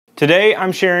Today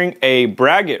I'm sharing a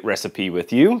braggot recipe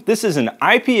with you. This is an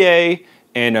IPA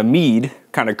and a Mead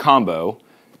kind of combo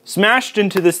smashed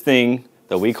into this thing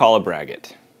that we call a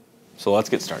braggot. So let's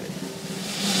get started.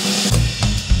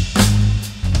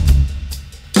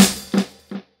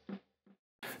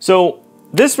 So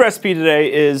this recipe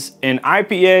today is an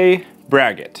IPA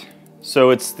braggot.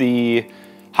 So it's the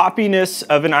hoppiness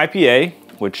of an IPA,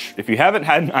 which if you haven't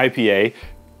had an IPA,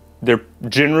 they're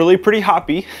generally pretty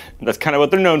hoppy. That's kind of what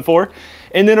they're known for.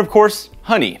 And then of course,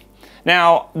 honey.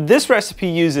 Now, this recipe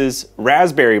uses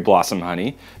raspberry blossom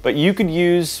honey, but you could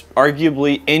use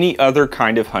arguably any other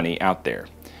kind of honey out there.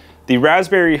 The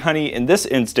raspberry honey in this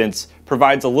instance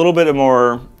provides a little bit of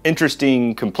more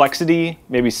interesting complexity,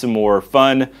 maybe some more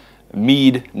fun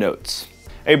mead notes.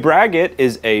 A braggot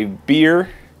is a beer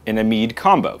and a mead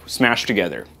combo smashed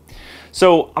together.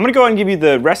 So I'm gonna go ahead and give you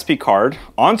the recipe card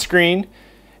on screen,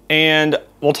 and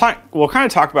we'll kind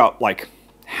of talk about like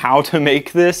how to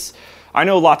make this. I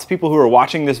know lots of people who are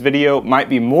watching this video might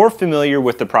be more familiar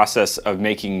with the process of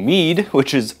making mead,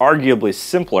 which is arguably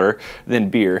simpler than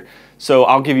beer. So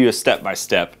I'll give you a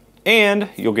step-by-step and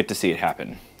you'll get to see it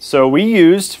happen. So we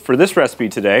used, for this recipe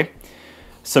today,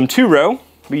 some 2-row.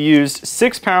 We used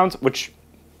 6 pounds, which,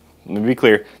 let me be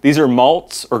clear, these are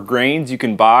malts or grains you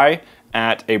can buy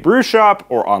at a brew shop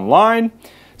or online.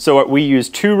 So we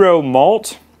used 2-row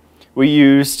malt. We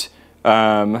used 6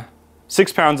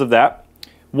 pounds of that.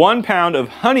 1 pound of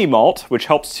honey malt, which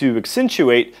helps to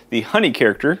accentuate the honey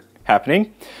character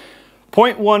happening.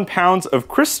 0.1 pounds of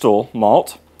crystal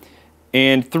malt,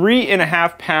 and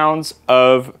 3.5 pounds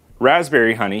of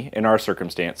raspberry honey in our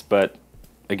circumstance, but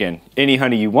again, any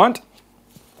honey you want.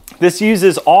 This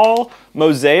uses all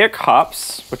mosaic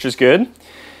hops, which is good.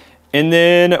 And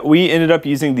then we ended up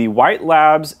using the White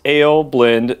Labs Ale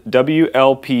Blend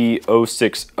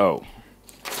WLP060.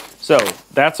 So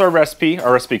that's our recipe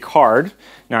card.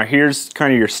 Now here's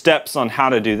kind of your steps on how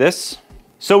to do this.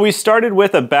 So we started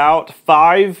with about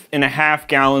 5.5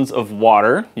 gallons of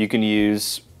water. You can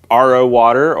use RO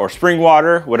water or spring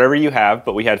water, whatever you have,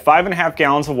 but we had 5.5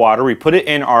 gallons of water. We put it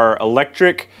in our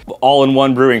electric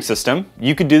all-in-one brewing system.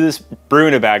 You could do this brew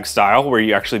in a bag style, where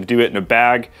you actually do it in a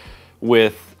bag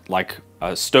with like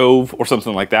a stove or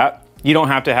something like that. You don't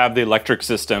have to have the electric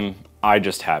system, I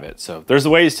just have it. So there's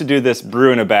ways to do this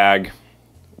brew in a bag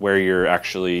where you're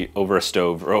actually over a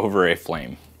stove or over a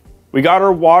flame. We got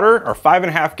our water, our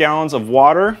 5.5 gallons of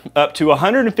water, up to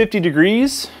 150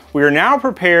 degrees. We are now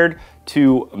prepared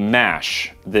to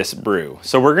mash this brew.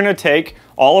 So we're gonna take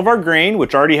all of our grain,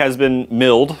 which already has been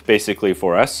milled basically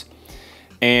for us,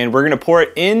 and we're gonna pour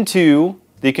it into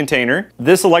the container.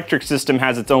 This electric system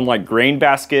has its own like grain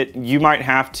basket. You might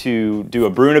have to do a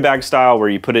brew in a bag style where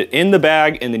you put it in the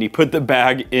bag and then you put the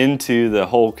bag into the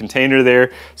whole container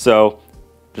there. So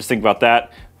just think about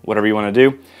that, whatever you wanna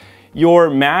do.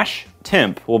 Your mash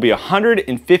temp will be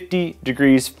 150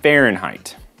 degrees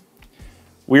Fahrenheit.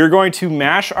 We are going to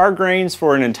mash our grains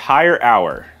for an entire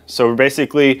hour. So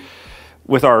basically,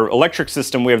 with our electric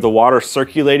system, we have the water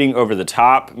circulating over the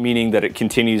top, meaning that it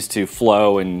continues to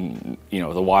flow and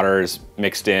the water is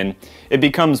mixed in. It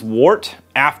becomes wort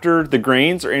after the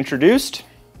grains are introduced.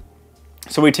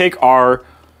 So we take our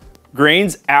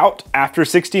grains out after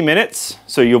 60 minutes.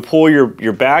 So you'll pull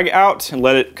your bag out and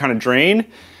let it kind of drain.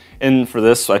 And for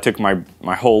this, I took my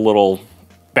whole little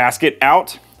basket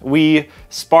out. We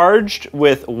sparged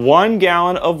with 1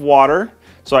 gallon of water.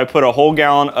 So I put a whole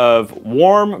gallon of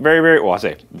warm, well, I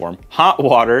say warm, hot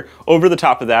water over the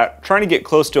top of that, trying to get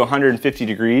close to 150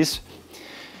 degrees.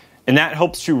 And that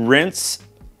helps to rinse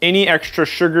any extra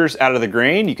sugars out of the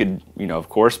grain. You could, of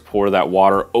course, pour that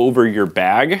water over your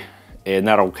bag and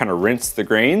that'll kind of rinse the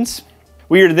grains.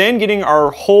 We are then getting our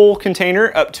whole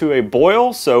container up to a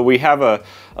boil. So we have a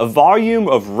volume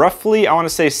of roughly, I want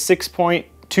to say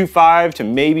 6.25 to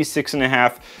maybe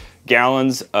 6.5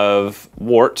 gallons of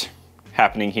wort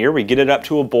happening here. We get it up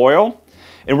to a boil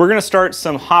and we're gonna start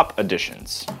some hop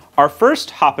additions. Our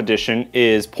first hop addition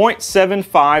is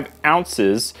 0.75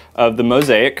 ounces of the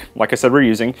mosaic, like I said we're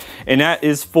using, and that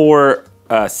is for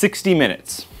 60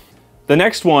 minutes. The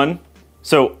next one,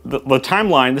 so the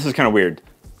timeline, this is kind of weird.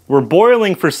 We're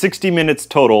boiling for 60 minutes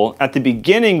total. At the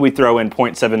beginning, we throw in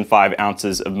 0.75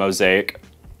 ounces of mosaic.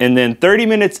 And then 30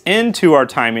 minutes into our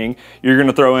timing, you're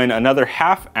gonna throw in another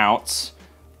 ½ ounce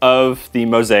of the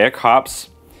mosaic hops.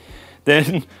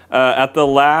 Then at the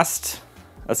last,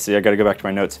 let's see, I gotta go back to my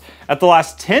notes. At the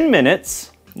last 10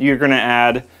 minutes, you're gonna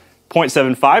add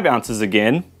 0.75 ounces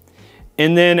again.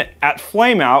 And then at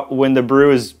flame out, when the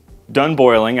brew is done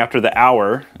boiling, after the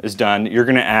hour is done, you're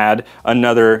gonna add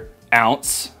another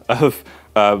ounce of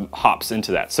hops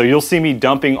into that. So you'll see me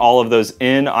dumping all of those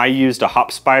in. I used a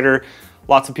hop spider.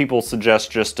 Lots of people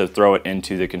suggest just to throw it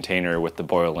into the container with the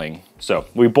boiling. So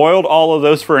we boiled all of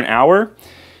those for an hour.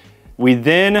 We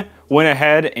then went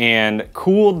ahead and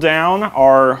cooled down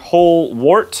our whole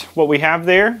wort, what we have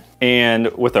there.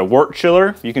 And with a wort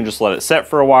chiller, you can just let it set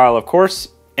for a while, of course.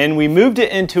 And we moved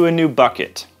it into a new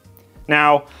bucket.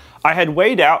 Now, I had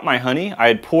weighed out my honey. I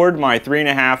had poured my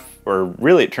 3.5, or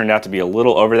really it turned out to be a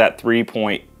little over that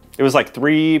it was like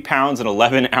 3 pounds and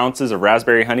 11 ounces of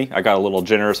raspberry honey. I got a little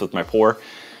generous with my pour.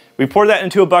 We poured that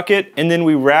into a bucket, and then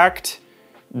we racked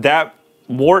that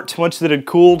wort, once that had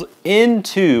cooled,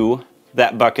 into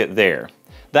that bucket there.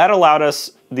 That allowed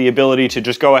us the ability to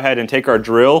just go ahead and take our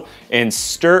drill and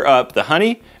stir up the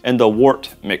honey and the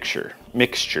wort mixture.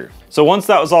 So once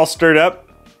that was all stirred up,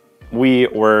 we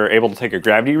were able to take a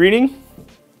gravity reading.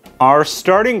 Our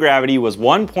starting gravity was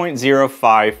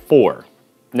 1.054.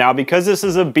 Now, because this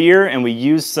is a beer and we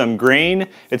use some grain,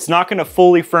 it's not gonna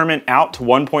fully ferment out to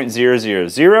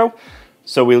 1.000,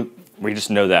 so we just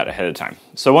know that ahead of time.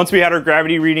 So once we had our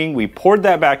gravity reading, we poured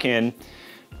that back in.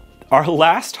 Our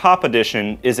last hop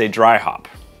addition is a dry hop.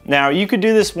 Now, you could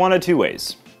do this one of two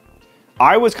ways.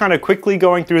 I was kind of quickly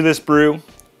going through this brew,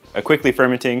 quickly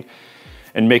fermenting,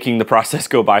 and making the process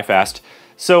go by fast.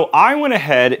 So I went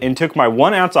ahead and took my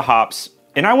 1 ounce of hops,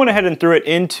 and I went ahead and threw it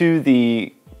into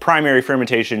the primary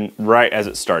fermentation right as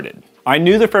it started. I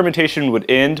knew the fermentation would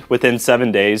end within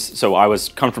 7 days, so I was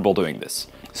comfortable doing this.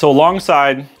 So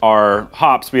alongside our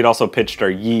hops, we had also pitched our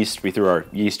yeast. We threw our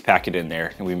yeast packet in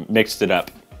there and we mixed it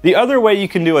up. The other way you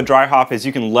can do a dry hop is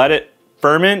you can let it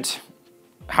ferment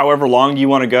however long you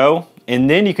want to go, and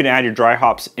then you can add your dry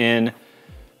hops in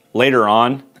later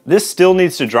on. This still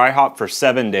needs to dry hop for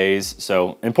 7 days,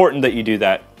 so important that you do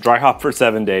that. Dry hop for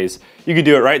 7 days. You could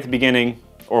do it right at the beginning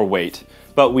or wait.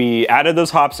 But we added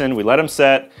those hops in, we let them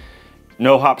set,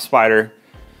 no hop spider.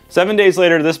 7 days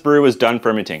later, this brew was done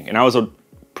fermenting, and I was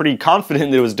pretty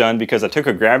confident that it was done because I took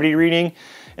a gravity reading,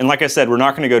 and like I said, we're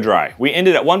not gonna go dry. We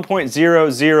ended at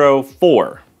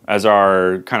 1.004 as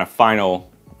our kind of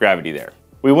final gravity there.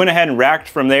 We went ahead and racked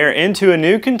from there into a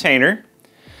new container.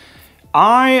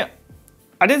 I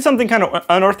did something kind of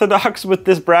unorthodox with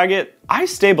this braggot. I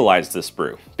stabilized this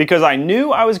brew because I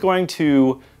knew I was going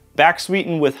to back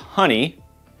sweeten with honey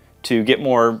to get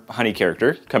more honey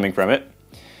character coming from it.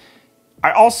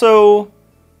 I also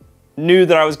knew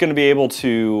that I was going to be able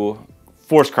to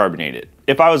force carbonate it.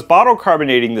 If I was bottle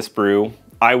carbonating this brew,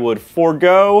 I would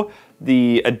forego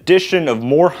the addition of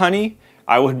more honey.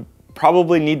 I would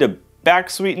probably need to back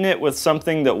sweeten it with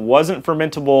something that wasn't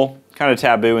fermentable, kind of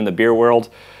taboo in the beer world,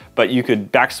 but you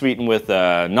could back sweeten with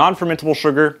non-fermentable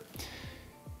sugar,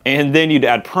 and then you'd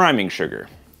add priming sugar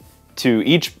to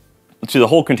the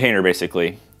whole container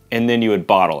basically, and then you would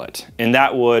bottle it. And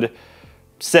that would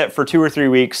set for 2 or 3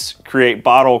 weeks, create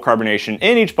bottle carbonation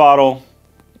in each bottle,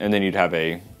 and then you'd have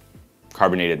a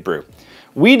carbonated brew.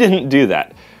 We didn't do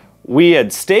that. We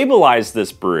had stabilized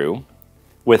this brew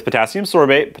with potassium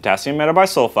sorbate, potassium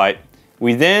metabisulfite.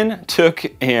 We then took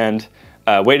and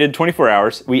waited 24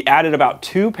 hours. We added about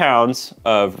 2 pounds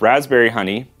of raspberry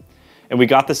honey, and we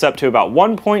got this up to about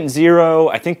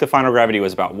 1.0, I think the final gravity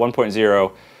was about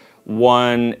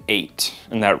 1.018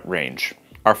 in that range.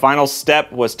 Our final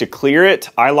step was to clear it.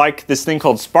 I like this thing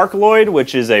called Sparkaloid,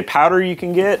 which is a powder you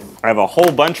can get. I have a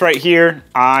whole bunch right here.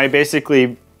 I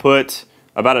basically put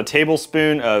about a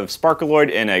tablespoon of Sparkaloid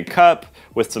in a cup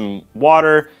with some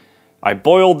water. I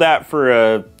boiled that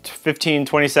for 15,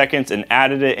 20 seconds and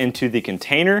added it into the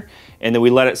container, and then we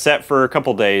let it set for a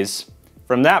couple days.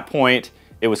 From that point,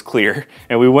 it was clear,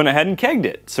 and we went ahead and kegged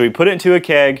it. So we put it into a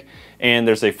keg, and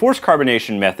there's a forced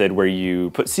carbonation method where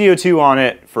you put CO2 on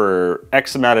it for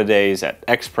X amount of days at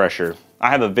X pressure.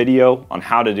 I have a video on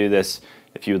how to do this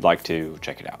if you would like to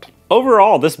check it out.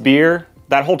 Overall, this beer,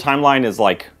 that whole timeline is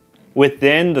like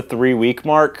within the 3-week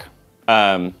mark.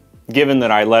 Given that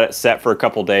I let it set for a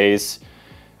couple days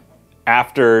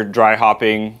after dry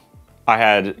hopping, I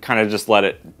had kind of just let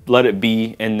it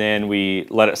be, and then we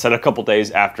let it set a couple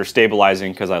days after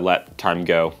stabilizing because I let time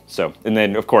go. So, and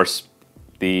then of course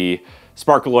the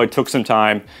Sparkaloid took some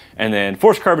time, and then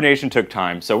forced carbonation took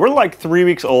time. So we're like 3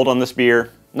 weeks old on this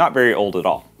beer, not very old at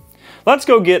all. Let's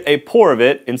go get a pour of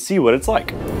it and see what it's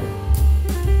like.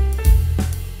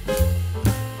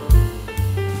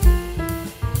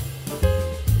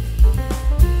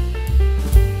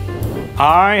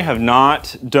 I have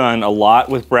not done a lot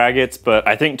with braggots, but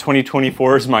I think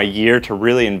 2024 is my year to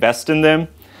really invest in them.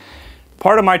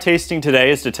 Part of my tasting today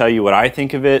is to tell you what I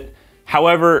think of it.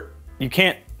 However, you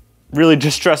can't really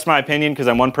just trust my opinion because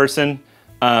I'm one person.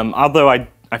 Although I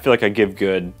feel like I give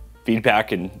good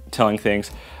feedback and telling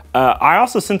things. I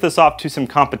also sent this off to some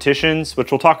competitions,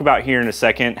 which we'll talk about here in a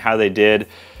second, how they did.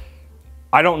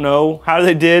 I don't know how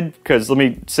they did, because let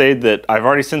me say that I've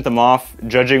already sent them off,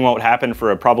 judging what would happen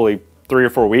for probably 3 or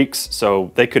 4 weeks,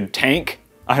 so they could tank,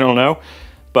 I don't know,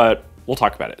 but we'll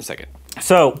talk about it in a second.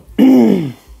 So,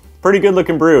 pretty good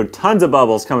looking brew, tons of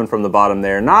bubbles coming from the bottom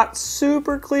there. Not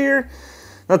super clear,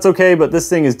 that's okay, but this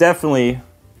thing is definitely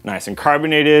nice and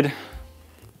carbonated.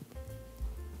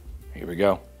 Here we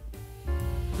go.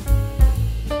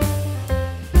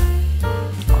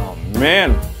 Oh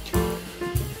man.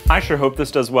 I sure hope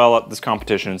this does well at this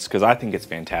competitions, because I think it's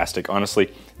fantastic,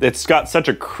 honestly. It's got such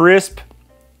a crisp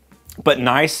but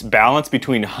nice balance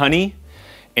between honey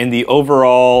and the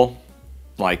overall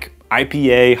like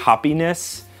IPA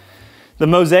hoppiness. The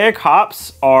Mosaic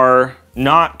hops are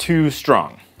not too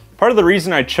strong. Part of the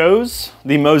reason I chose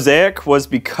the Mosaic was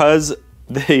because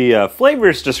the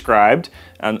flavors described,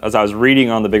 as I was reading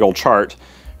on the big old chart,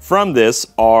 from this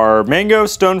are mango,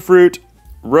 stone fruit,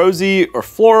 rosy or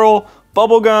floral,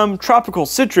 bubblegum, tropical,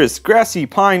 citrus, grassy,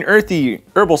 pine, earthy,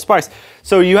 herbal spice.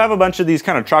 So you have a bunch of these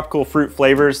kind of tropical fruit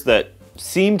flavors that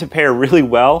seem to pair really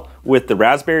well with the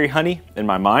raspberry honey in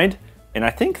my mind, and I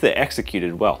think they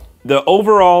executed well. The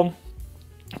overall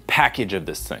package of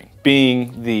this thing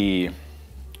being the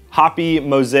hoppy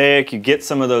Mosaic, you get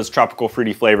some of those tropical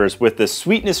fruity flavors with the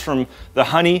sweetness from the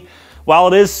honey. While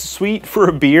it is sweet for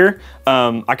a beer,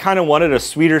 I kind of wanted a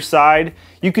sweeter side.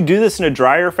 You could do this in a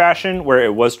drier fashion where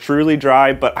it was truly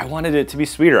dry, but I wanted it to be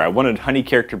sweeter. I wanted honey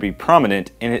character to be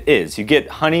prominent, and it is. You get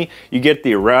honey, you get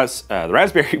the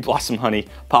raspberry blossom honey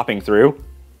popping through.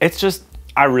 It's just,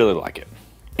 I really like it.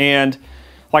 And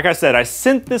like I said, I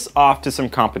sent this off to some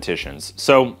competitions.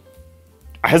 So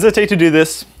I hesitate to do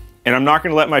this, and I'm not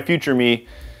gonna let my future me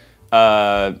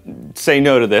say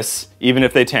no to this, even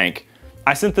if they tank.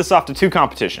 I sent this off to 2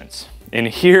 competitions, and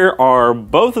here are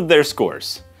both of their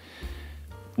scores.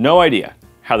 No idea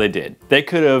how they did. They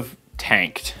could have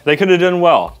tanked. They could have done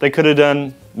well. They could have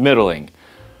done middling.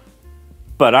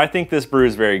 But I think this brew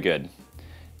is very good.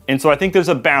 And so I think there's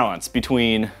a balance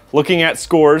between looking at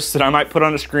scores that I might put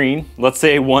on a screen. Let's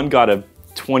say one got a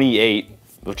 28,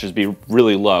 which would be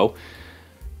really low,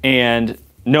 and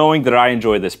knowing that I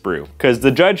enjoy this brew. Because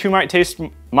the judge who might taste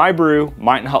my brew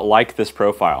might not like this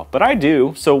profile, but I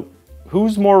do, so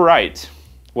who's more right?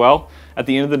 Well, at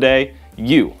the end of the day,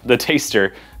 you, the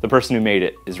taster, the person who made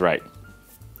it, is right.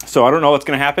 So I don't know what's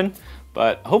gonna happen,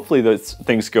 but hopefully those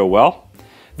things go well.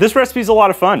 This recipe is a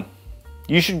lot of fun.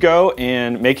 You should go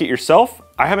and make it yourself.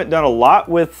 I haven't done a lot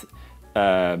with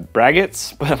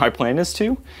braggots, but my plan is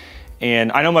to.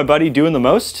 And I know my buddy doing the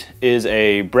most is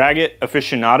a braggot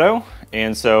aficionado.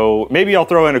 And so maybe I'll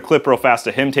throw in a clip real fast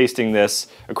of him tasting this,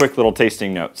 a quick little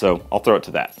tasting note. So I'll throw it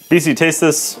to that. BC, taste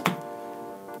this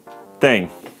thing.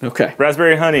 Okay.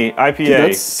 Raspberry honey, IPA. Dude,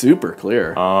 that's super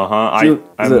clear. Uh-huh.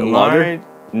 Is it lager?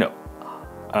 No.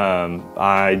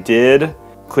 I did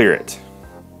clear it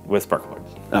with sparkle plug.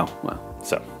 Oh, wow.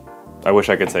 So I wish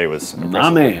I could say it was my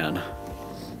man.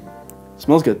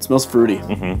 Smells good. Smells fruity.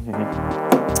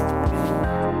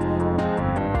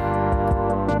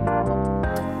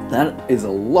 That is a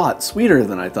lot sweeter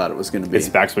than I thought it was going to be. It's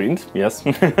back sweetened, yes.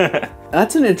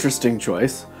 That's an interesting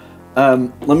choice.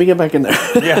 Let me get back in there.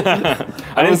 Yeah.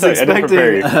 I was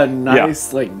expecting a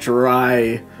nice, like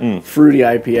dry, fruity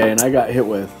IPA, and I got hit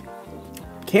with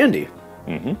candy.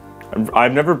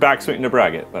 I've never back sweetened a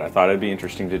braggot, but I thought it'd be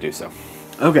interesting to do so.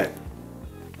 Okay.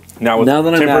 Now with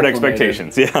tempered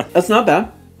expectations, yeah. That's not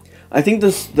bad. I think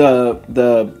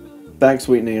the back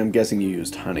sweetening, I'm guessing you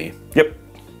used honey. Yep.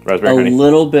 Raspberry honey. A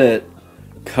little bit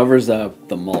covers up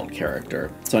the malt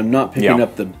character. So I'm not picking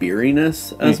up the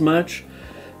beeriness as much.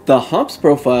 The hops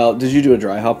profile, did you do a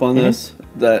dry hop on this?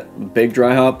 That big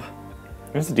dry hop?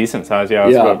 It's a decent size, yeah.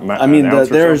 I mean,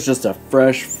 there's just a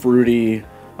fresh, fruity,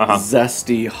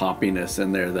 zesty hoppiness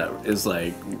in there that is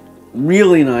like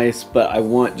really nice, but I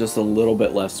want just a little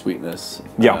bit less sweetness.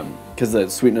 Yeah. Because the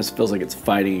sweetness feels like it's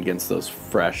fighting against those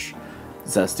fresh,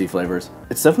 zesty flavors.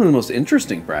 It's definitely the most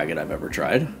interesting braggot I've ever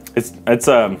tried. It's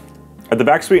at the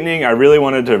back sweetening, I really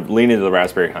wanted to lean into the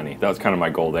raspberry honey. That was kind of my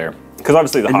goal there. Because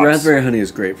obviously the hops. Raspberry honey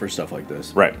is great for stuff like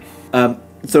this. Right.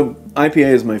 So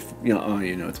IPA is my,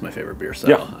 it's my favorite beer style.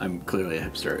 Yeah. I'm clearly a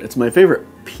hipster. It's my favorite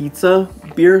pizza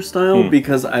beer style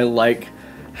because I like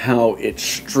how it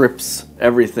strips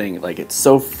everything. Like it's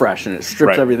so fresh and it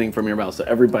strips everything from your mouth. So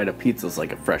every bite of pizza is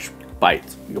like a fresh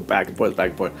bite. You go back and forth, back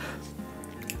and forth.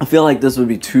 I feel like this would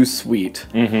be too sweet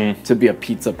to be a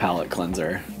pizza palate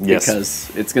cleanser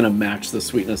because it's going to match the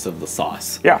sweetness of the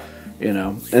sauce. Yeah. You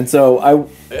know, and so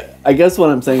I guess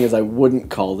what I'm saying is I wouldn't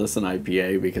call this an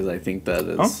IPA because I think that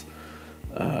is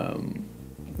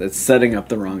it's setting up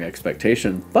the wrong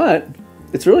expectation. But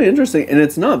it's really interesting and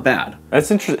it's not bad.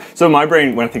 That's interesting. So my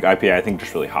brain, when I think IPA, I think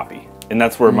just really hoppy, and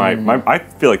that's where my I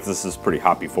feel like this is pretty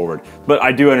hoppy forward. But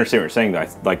I do understand what you're saying, though.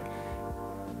 Like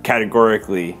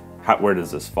categorically, where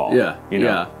does this fall? Yeah, you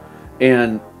know? yeah,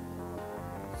 and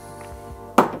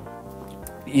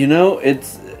you know,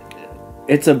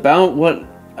 it's about what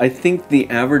I think the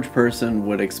average person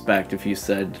would expect if you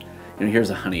said, you know, here's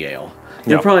a honey ale.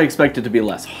 You'd probably expect it to be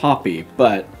less hoppy,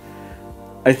 but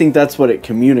I think that's what it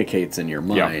communicates in your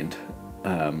mind.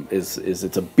 Is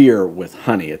it's a beer with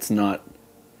honey. It's not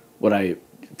what I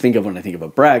think of when I think of a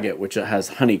braggot, which has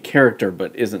honey character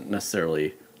but isn't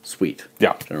necessarily sweet.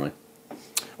 Yeah, generally.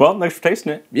 Well, thanks for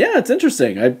tasting it. Yeah, it's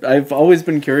interesting. I've always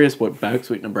been curious what back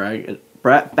sweetening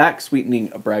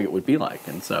a braggot would be like,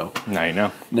 and so now you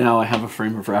know. Now I have a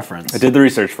frame of reference. I did the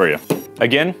research for you.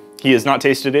 Again, he has not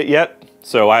tasted it yet,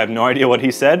 so I have no idea what he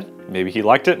said. Maybe he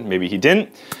liked it, maybe he didn't,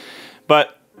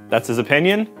 but that's his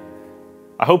opinion.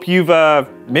 I hope you've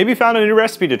maybe found a new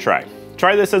recipe to try.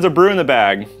 Try this as a brew in a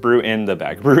bag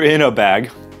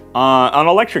on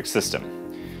electric system.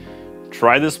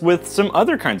 Try this with some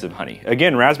other kinds of honey.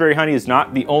 Again, raspberry honey is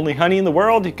not the only honey in the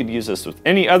world. You could use this with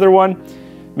any other one.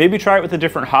 Maybe try it with a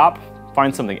different hop,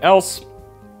 find something else.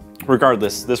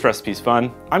 Regardless, this recipe's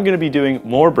fun. I'm gonna be doing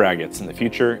more braggots in the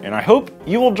future, and I hope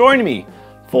you will join me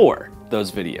for those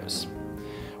videos.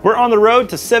 We're on the road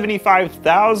to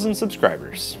 75,000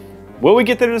 subscribers. Will we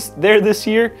get there this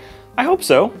year? I hope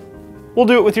so. We'll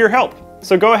do it with your help.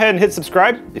 So go ahead and hit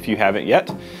subscribe if you haven't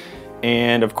yet.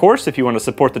 And of course, if you want to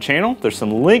support the channel, there's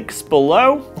some links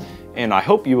below. And I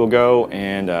hope you will go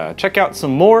and check out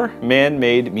some more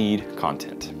man-made mead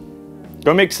content.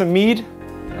 Go make some mead,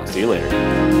 and I'll see you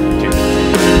later.